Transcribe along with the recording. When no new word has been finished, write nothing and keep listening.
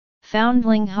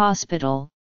Foundling Hospital,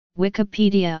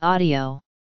 Wikipedia audio.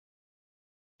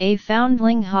 A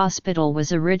foundling hospital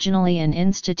was originally an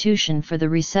institution for the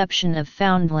reception of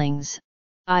foundlings,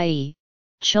 i.e.,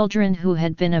 children who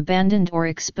had been abandoned or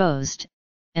exposed,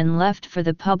 and left for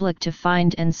the public to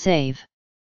find and save.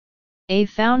 A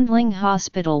foundling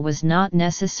hospital was not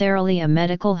necessarily a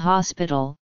medical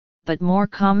hospital, but more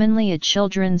commonly a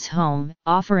children's home,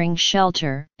 offering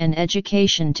shelter and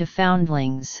education to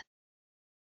foundlings.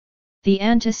 The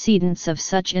antecedents of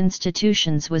such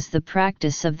institutions was the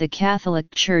practice of the Catholic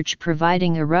Church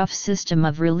providing a rough system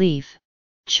of relief,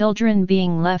 children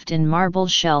being left in marble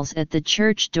shells at the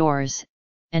church doors,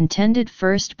 and tended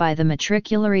first by the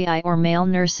matricularii or male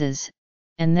nurses,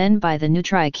 and then by the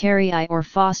nutricarii or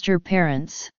foster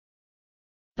parents.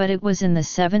 But it was in the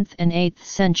 7th and 8th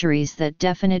centuries that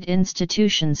definite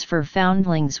institutions for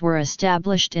foundlings were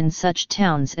established in such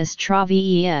towns as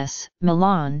Troyes,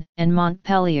 Milan, and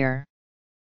Montpellier.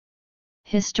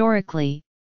 Historically,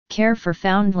 care for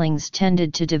foundlings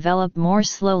tended to develop more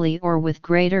slowly or with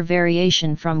greater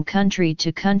variation from country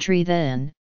to country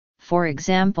than, for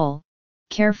example,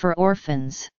 care for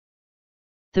orphans.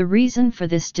 The reason for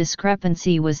this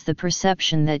discrepancy was the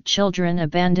perception that children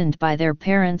abandoned by their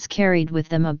parents carried with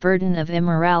them a burden of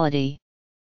immorality.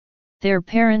 Their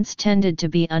parents tended to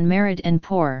be unmarried and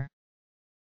poor.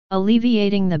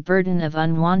 Alleviating the burden of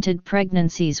unwanted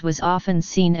pregnancies was often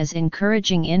seen as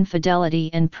encouraging infidelity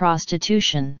and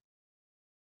prostitution.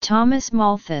 Thomas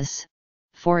Malthus,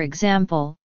 for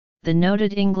example, the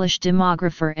noted English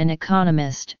demographer and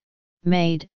economist,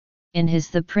 made, in his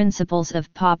The Principles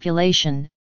of Population,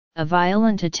 a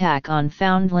violent attack on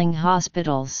foundling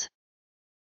hospitals.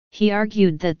 He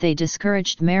argued that they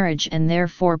discouraged marriage and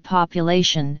therefore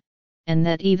population, and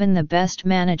that even the best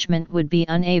management would be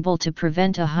unable to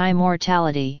prevent a high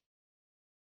mortality.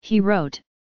 He wrote,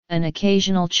 "An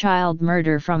occasional child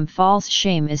murder from false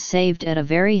shame is saved at a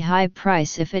very high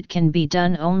price if it can be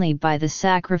done only by the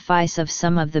sacrifice of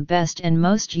some of the best and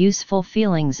most useful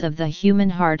feelings of the human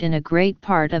heart in a great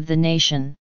part of the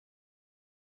nation."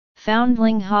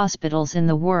 Foundling hospitals in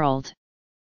the world.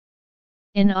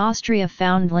 In Austria,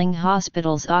 foundling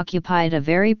hospitals occupied a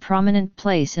very prominent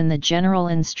place in the general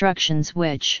instructions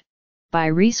which, by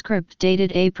rescript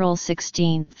dated April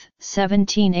 16,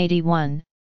 1781,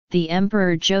 the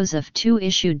Emperor Joseph II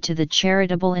issued to the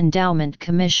Charitable Endowment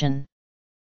Commission.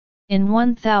 In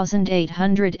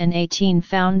 1818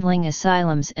 foundling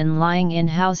asylums and lying-in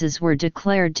houses were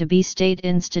declared to be state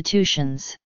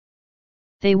institutions.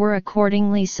 They were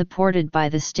accordingly supported by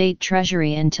the state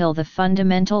treasury until the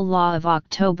Fundamental Law of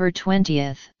October 20,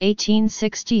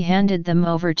 1860 handed them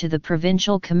over to the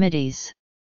provincial committees.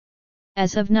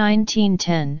 As of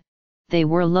 1910, they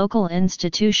were local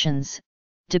institutions,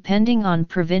 depending on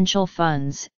provincial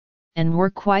funds, and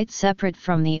were quite separate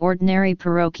from the ordinary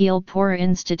parochial poor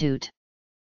institute.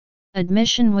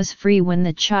 Admission was free when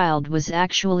the child was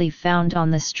actually found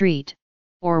on the street,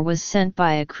 or was sent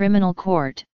by a criminal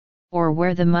court, or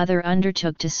where the mother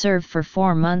undertook to serve for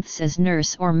 4 months as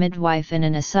nurse or midwife in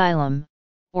an asylum,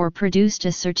 or produced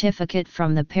a certificate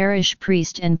from the parish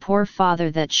priest and poor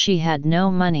father that she had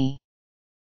no money.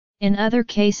 In other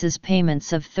cases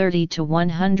payments of 30 to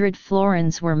 100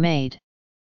 florins were made.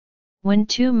 When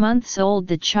 2 months old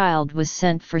the child was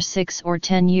sent for 6 or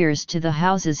 10 years to the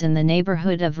houses in the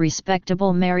neighborhood of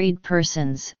respectable married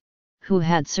persons, who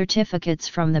had certificates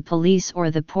from the police or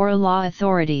the poor law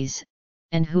authorities,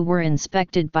 and who were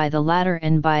inspected by the latter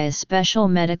and by a special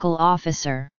medical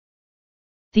officer.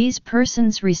 These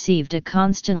persons received a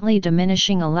constantly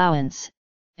diminishing allowance,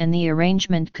 and the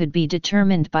arrangement could be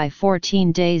determined by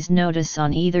 14 days' notice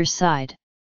on either side.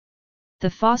 The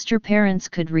foster parents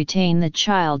could retain the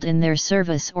child in their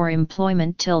service or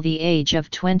employment till the age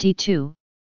of 22,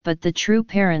 but the true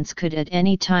parents could at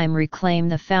any time reclaim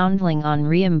the foundling on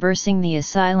reimbursing the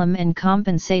asylum and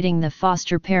compensating the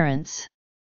foster parents.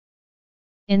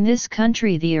 In this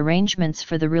country the arrangements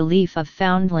for the relief of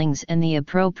foundlings and the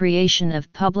appropriation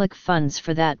of public funds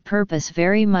for that purpose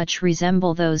very much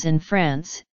resemble those in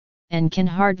France, and can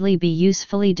hardly be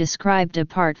usefully described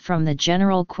apart from the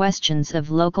general questions of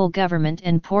local government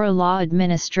and poor law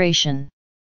administration.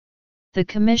 The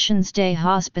Commissions des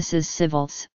Hospices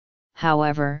Civils,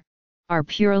 however, are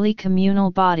purely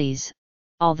communal bodies,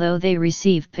 although they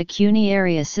receive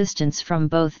pecuniary assistance from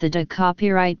both the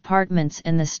copyright departments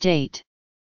and the state.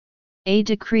 A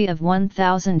decree of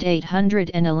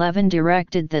 1811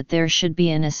 directed that there should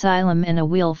be an asylum and a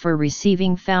wheel for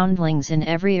receiving foundlings in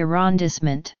every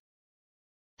arrondissement.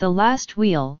 The last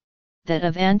wheel, that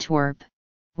of Antwerp,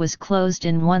 was closed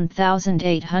in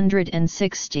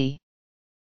 1860.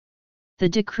 the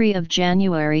Decree of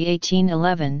January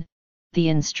 1811, the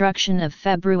Instruction of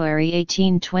February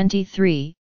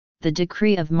 1823, the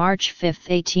Decree of March 5,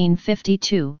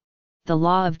 1852, the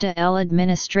Law of de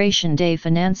l'Administration des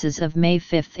Finances of May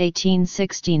 5,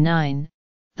 1869,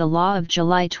 the Law of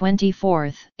July 24,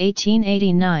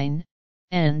 1889,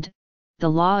 and the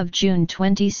Law of June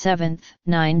 27,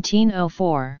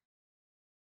 1904.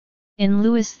 In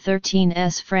Louis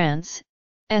XIII's France,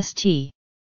 St.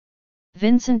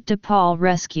 Vincent de Paul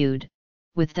rescued,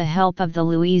 with the help of the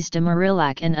Louise de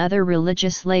Marillac and other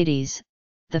religious ladies,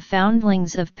 the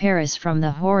foundlings of Paris from the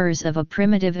horrors of a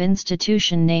primitive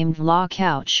institution named La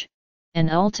Couche, and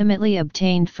ultimately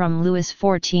obtained from Louis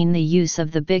XIV the use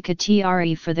of the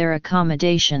Bicatière for their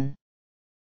accommodation.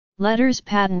 Letters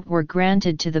patent were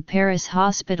granted to the Paris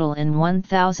hospital in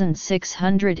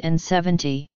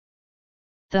 1670.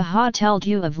 The Hôtel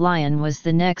Dieu of Lyon was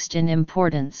the next in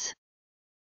importance.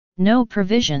 No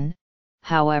provision,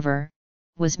 however,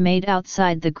 was made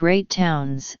outside the great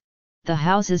towns. The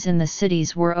houses in the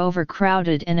cities were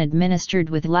overcrowded and administered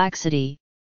with laxity,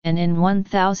 and in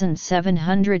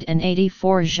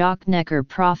 1784 Jacques Necker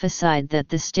prophesied that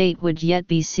the state would yet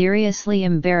be seriously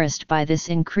embarrassed by this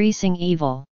increasing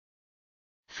evil.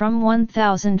 From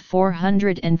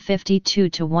 1452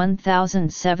 to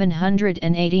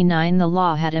 1789 the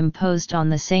law had imposed on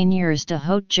the seigneurs de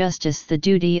haute justice the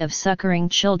duty of succoring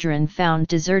children found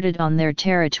deserted on their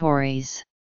territories.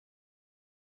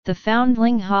 The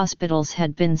foundling hospitals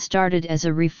had been started as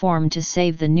a reform to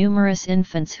save the numerous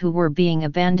infants who were being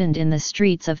abandoned in the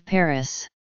streets of Paris.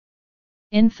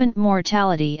 Infant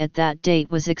mortality at that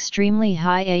date was extremely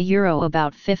high,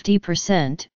 about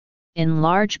 50%, in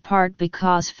large part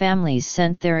because families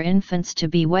sent their infants to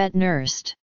be wet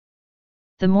nursed.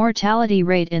 The mortality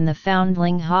rate in the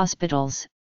foundling hospitals,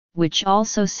 which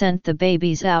also sent the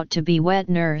babies out to be wet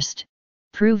nursed,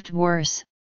 proved worse,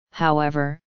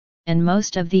 however, and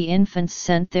most of the infants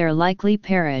sent there likely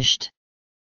perished.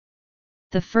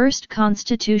 The first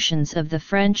constitutions of the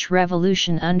French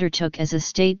Revolution undertook as a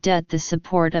state debt the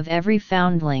support of every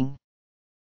foundling.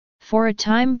 For a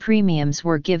time premiums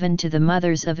were given to the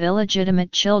mothers of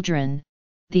illegitimate children,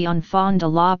 the enfants de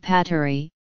la patrie,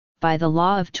 by the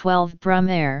law of 12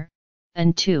 Brumaire,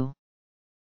 and 2.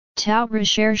 Tout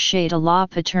recherche de la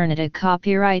paternité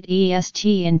copyright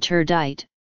est interdit,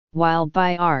 while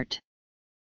by art.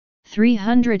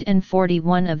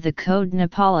 341 of the Code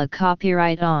Napala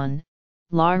copyright on,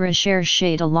 la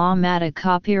recherche de la mata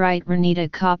copyright renita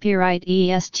copyright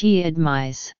est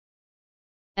admise.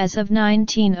 As of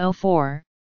 1904,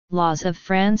 laws of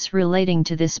France relating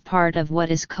to this part of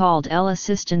what is called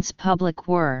l'assistance publique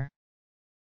were.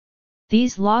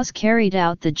 These laws carried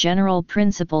out the general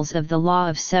principles of the Law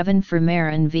of 7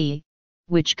 Brumaire and v.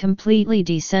 which completely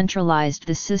decentralized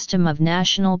the system of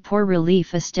national poor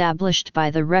relief established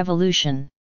by the Revolution.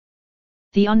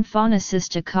 The enfants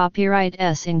assistés copyright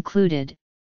s included,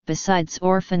 besides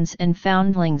orphans and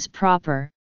foundlings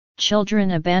proper,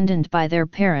 children abandoned by their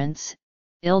parents,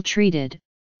 ill-treated,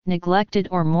 neglected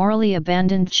or morally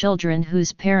abandoned children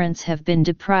whose parents have been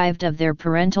deprived of their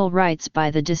parental rights by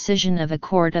the decision of a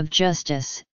court of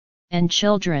justice, and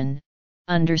children,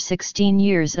 under 16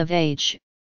 years of age,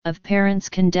 of parents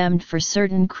condemned for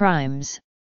certain crimes,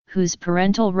 whose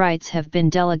parental rights have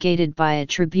been delegated by a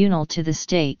tribunal to the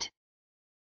state.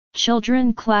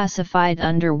 Children classified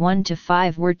under 1 to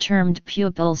 5 were termed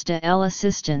pupils de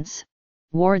l'assistance,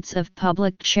 wards of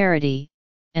public charity,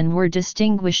 and were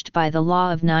distinguished by the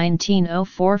law of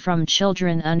 1904 from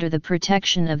children under the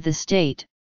protection of the state,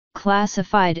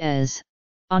 classified as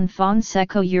enfants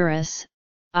secours,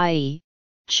 i.e.,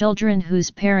 children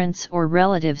whose parents or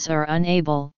relatives are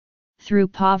unable, through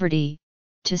poverty,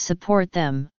 to support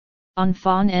them,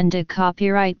 enfants en de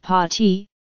copyright petit,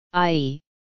 i.e.,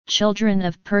 children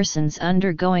of persons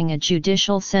undergoing a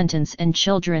judicial sentence and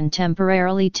children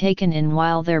temporarily taken in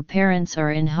while their parents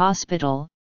are in hospital,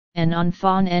 and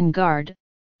enfants en garde,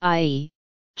 i.e.,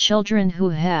 children who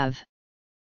have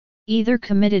either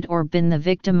committed or been the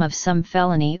victim of some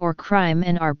felony or crime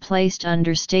and are placed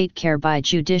under state care by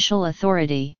judicial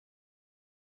authority.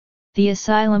 The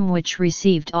asylum which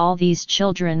received all these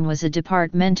children was a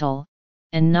departmental,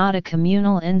 and not a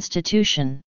communal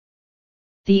institution.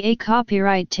 The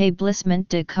copyright établissement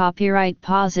de copyright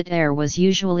positaire was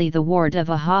usually the ward of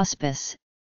a hospice,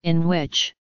 in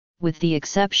which, with the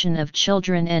exception of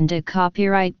children en de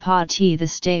copyright petit, the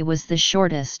stay was the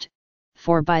shortest,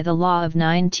 for by the law of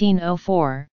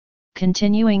 1904,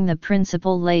 continuing the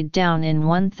principle laid down in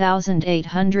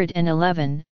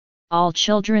 1811, all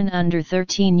children under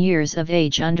 13 years of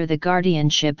age under the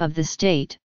guardianship of the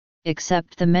state,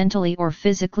 except the mentally or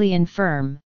physically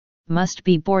infirm, must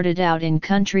be boarded out in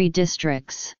country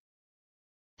districts.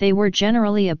 They were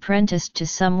generally apprenticed to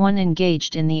someone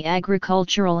engaged in the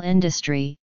agricultural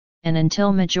industry, and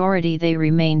until majority they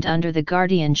remained under the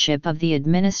guardianship of the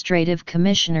administrative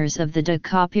commissioners of the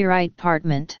Copyright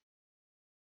Department.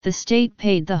 The state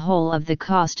paid the whole of the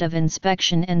cost of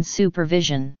inspection and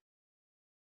supervision.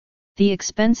 The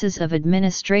expenses of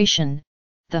administration,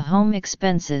 the home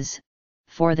expenses,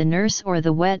 for the nurse or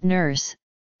the wet nurse,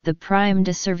 the prime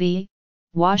de servie,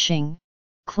 washing,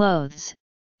 clothes,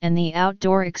 and the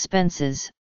outdoor expenses,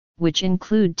 which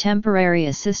include temporary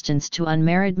assistance to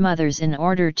unmarried mothers in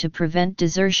order to prevent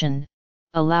desertion,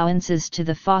 allowances to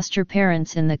the foster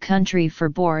parents in the country for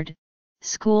board,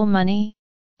 school money,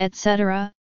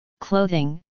 etc.,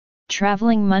 clothing,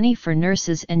 traveling money for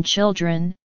nurses and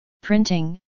children,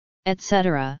 printing,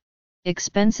 etc.,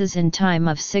 expenses in time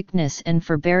of sickness and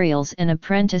for burials and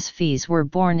apprentice fees were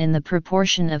borne in the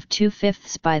proportion of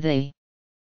 2/5 by the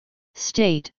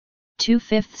state,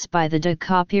 2/5 by the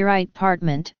Copyright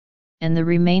Department, and the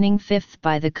remaining 1/5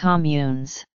 by the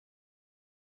communes.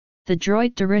 The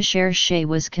droit de recherche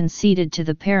was conceded to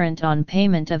the parent on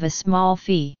payment of a small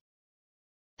fee.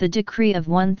 The decree of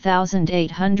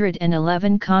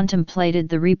 1811 contemplated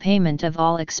the repayment of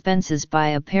all expenses by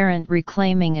a parent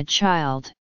reclaiming a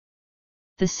child.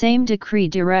 The same decree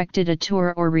directed a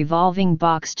tour or revolving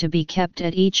box to be kept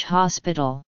at each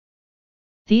hospital.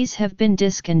 These have been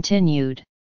discontinued.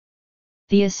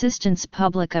 The Assistance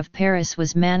Publique of Paris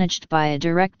was managed by a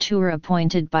directeur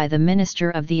appointed by the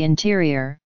Minister of the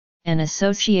Interior, and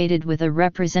associated with a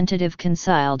representative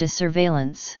Conseil de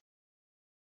Surveillance.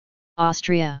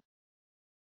 Austria.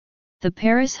 The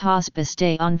Paris Hospice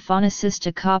des Enfants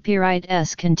de Copyright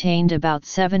S contained about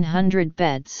 700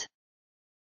 beds.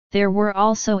 There were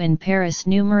also in Paris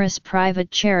numerous private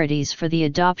charities for the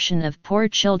adoption of poor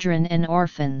children and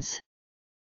orphans.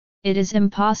 It is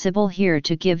impossible here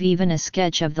to give even a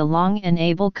sketch of the long and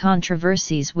able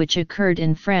controversies which occurred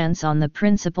in France on the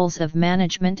principles of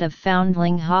management of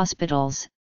foundling hospitals,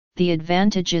 the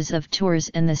advantages of tours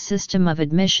and the system of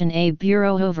admission à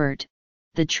bureau ouvert,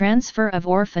 the transfer of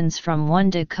orphans from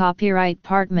one Copyright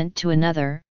Department to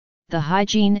another, the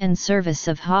hygiene and service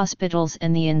of hospitals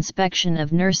and the inspection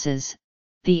of nurses,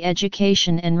 the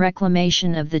education and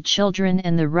reclamation of the children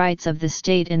and the rights of the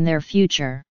state in their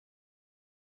future.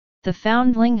 The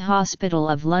Foundling Hospital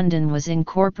of London was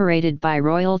incorporated by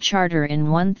Royal Charter in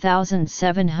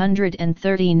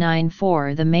 1739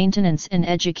 for the maintenance and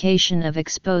education of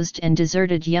exposed and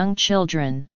deserted young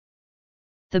children.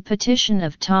 The petition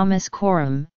of Thomas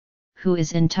Coram, who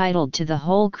is entitled to the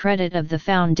whole credit of the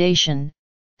foundation,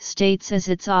 states as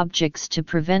its objects to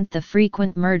prevent the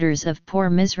frequent murders of poor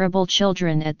miserable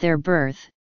children at their birth,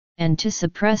 and to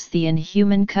suppress the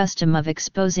inhuman custom of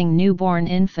exposing newborn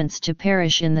infants to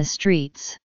perish in the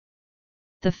streets.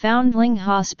 The Foundling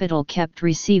Hospital kept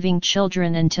receiving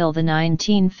children until the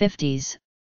 1950s,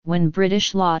 when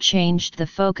British law changed the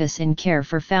focus in care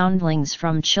for foundlings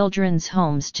from children's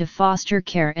homes to foster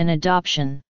care and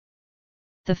adoption.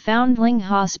 The Foundling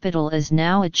Hospital is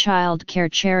now a child care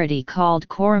charity called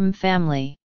Coram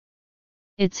Family.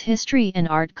 Its history and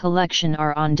art collection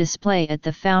are on display at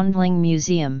the Foundling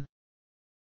Museum.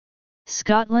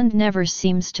 Scotland never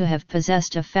seems to have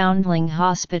possessed a foundling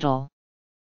hospital.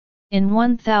 In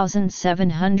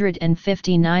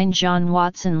 1759 John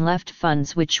Watson left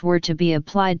funds which were to be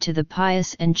applied to the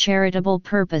pious and charitable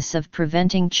purpose of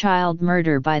preventing child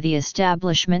murder by the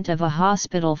establishment of a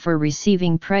hospital for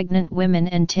receiving pregnant women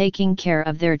and taking care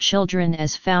of their children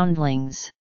as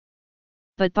foundlings.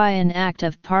 But by an Act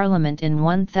of Parliament in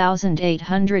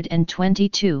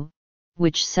 1822,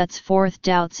 which sets forth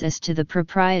doubts as to the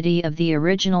propriety of the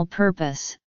original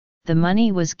purpose, the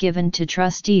money was given to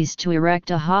trustees to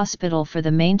erect a hospital for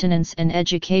the maintenance and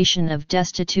education of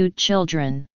destitute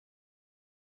children.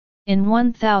 In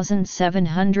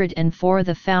 1704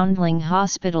 the Foundling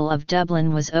Hospital of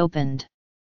Dublin was opened.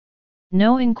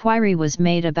 No inquiry was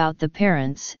made about the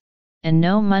parents, and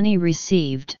no money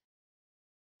received.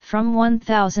 From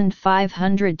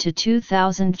 1,500 to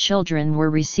 2,000 children were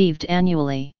received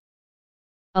annually.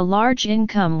 A large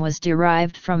income was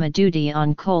derived from a duty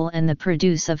on coal and the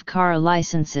produce of car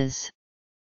licenses.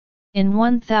 In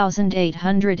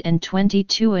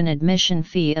 1822 an admission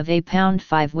fee of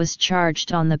 £5 was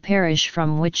charged on the parish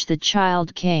from which the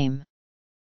child came.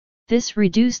 This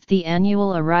reduced the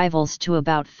annual arrivals to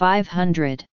about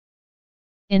 500.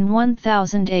 In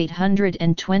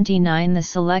 1829 the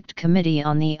Select Committee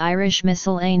on the Irish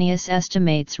Miscellaneous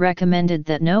Estimates recommended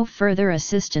that no further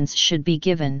assistance should be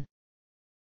given.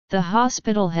 The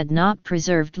hospital had not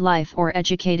preserved life or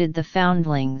educated the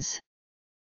foundlings.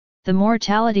 The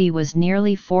mortality was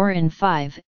nearly 4 in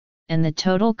 5, and the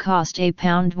total cost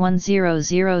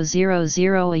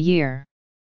 £100,000 a year.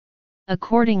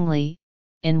 Accordingly,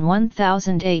 in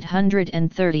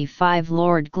 1835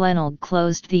 Lord Glenelg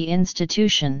closed the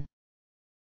institution.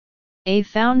 A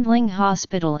Foundling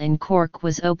Hospital in Cork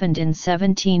was opened in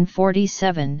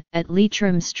 1747 at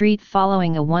Leitrim Street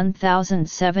following a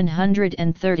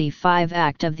 1735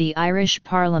 Act of the Irish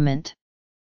Parliament.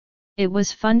 It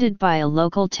was funded by a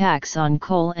local tax on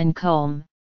coal and comb,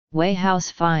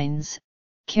 weighhouse fines,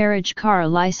 carriage car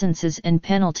licenses and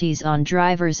penalties on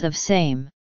drivers of same.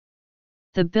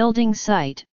 The building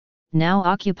site, now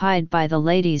occupied by the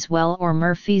Ladies' Well or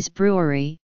Murphy's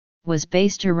Brewery, was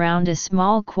based around a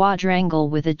small quadrangle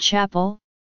with a chapel,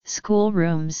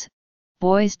 schoolrooms,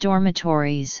 boys'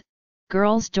 dormitories,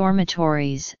 girls'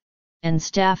 dormitories, and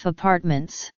staff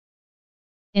apartments.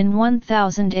 In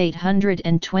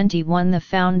 1821 the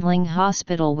Foundling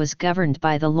Hospital was governed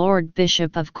by the Lord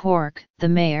Bishop of Cork, the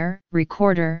Mayor,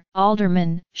 Recorder,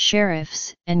 Aldermen,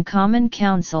 Sheriffs, and Common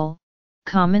Council,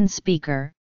 Common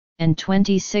Speaker, and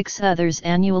 26 others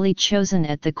annually chosen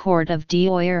at the Court of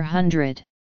D'Oyer 100.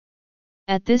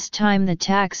 At this time the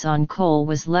tax on coal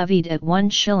was levied at 1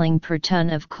 shilling per tonne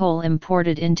of coal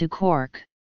imported into Cork.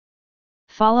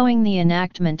 Following the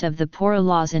enactment of the Poor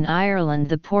Laws in Ireland,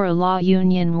 the Poor Law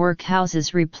Union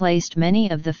workhouses replaced many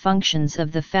of the functions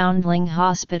of the Foundling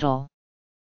Hospital.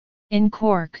 In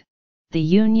Cork, the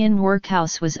Union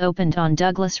Workhouse was opened on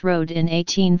Douglas Road in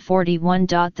 1841.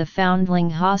 The Foundling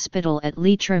Hospital at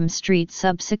Leitrim Street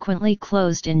subsequently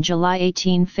closed in July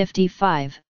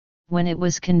 1855, when it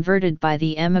was converted by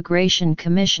the Emigration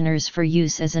Commissioners for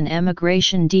use as an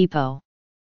emigration depot.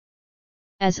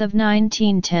 As of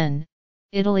 1910,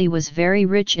 Italy was very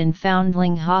rich in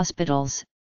foundling hospitals,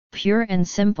 pure and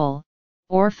simple,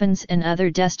 orphans and other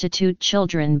destitute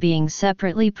children being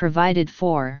separately provided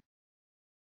for.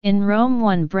 In Rome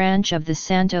one branch of the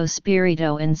Santo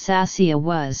Spirito in Sassia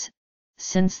was,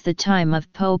 since the time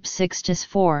of Pope Sixtus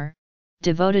IV,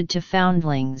 devoted to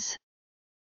foundlings.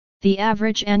 The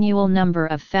average annual number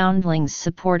of foundlings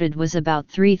supported was about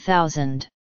 3,000.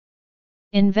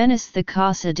 In Venice the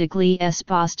Casa degli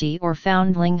Esposti or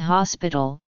Foundling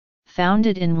Hospital,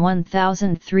 founded in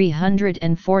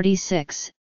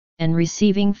 1346, and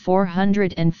receiving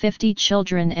 450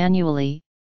 children annually,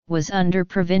 was under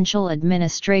provincial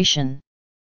administration.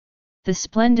 The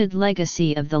splendid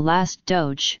legacy of the last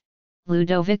Doge,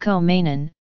 Ludovico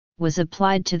Manon, was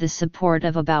applied to the support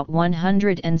of about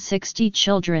 160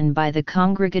 children by the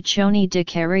Congregazione di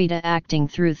Carità acting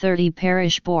through 30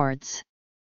 parish boards.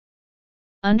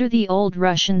 Under the old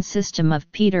Russian system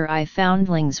of Peter I,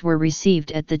 foundlings were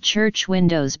received at the church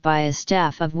windows by a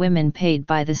staff of women paid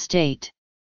by the state.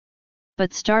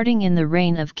 But starting in the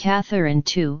reign of Catherine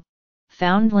II,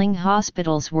 foundling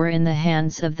hospitals were in the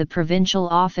hands of the provincial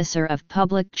officer of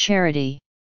public charity.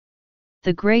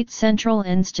 The great central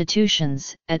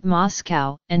institutions, at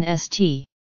Moscow and St.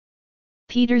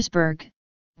 Petersburg,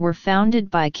 were founded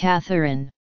by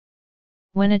Catherine.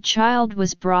 When a child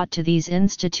was brought to these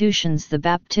institutions the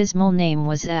baptismal name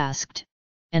was asked,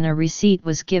 and a receipt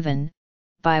was given,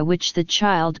 by which the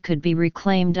child could be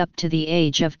reclaimed up to the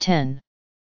age of 10.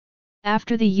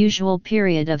 After the usual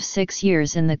period of 6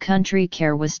 years in the country,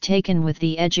 care was taken with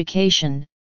the education,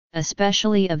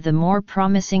 especially of the more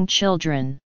promising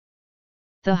children.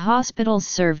 The hospitals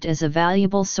served as a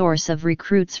valuable source of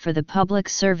recruits for the public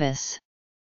service.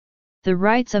 The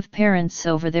rights of parents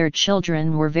over their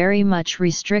children were very much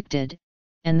restricted,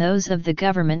 and those of the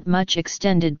government much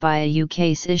extended by a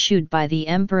ukase issued by the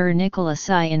Emperor Nicholas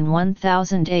I in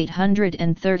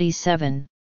 1837.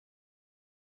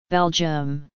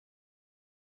 Belgium.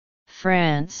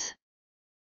 France.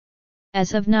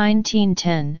 As of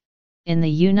 1910, in the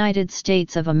United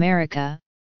States of America,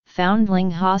 foundling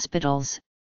hospitals,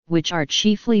 which are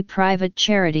chiefly private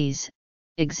charities,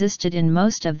 existed in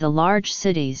most of the large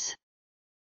cities.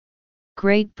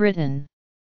 Great Britain,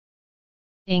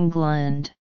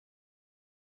 England,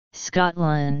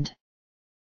 Scotland,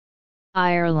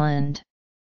 Ireland,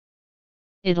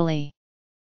 Italy,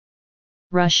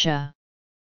 Russia,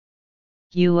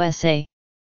 USA,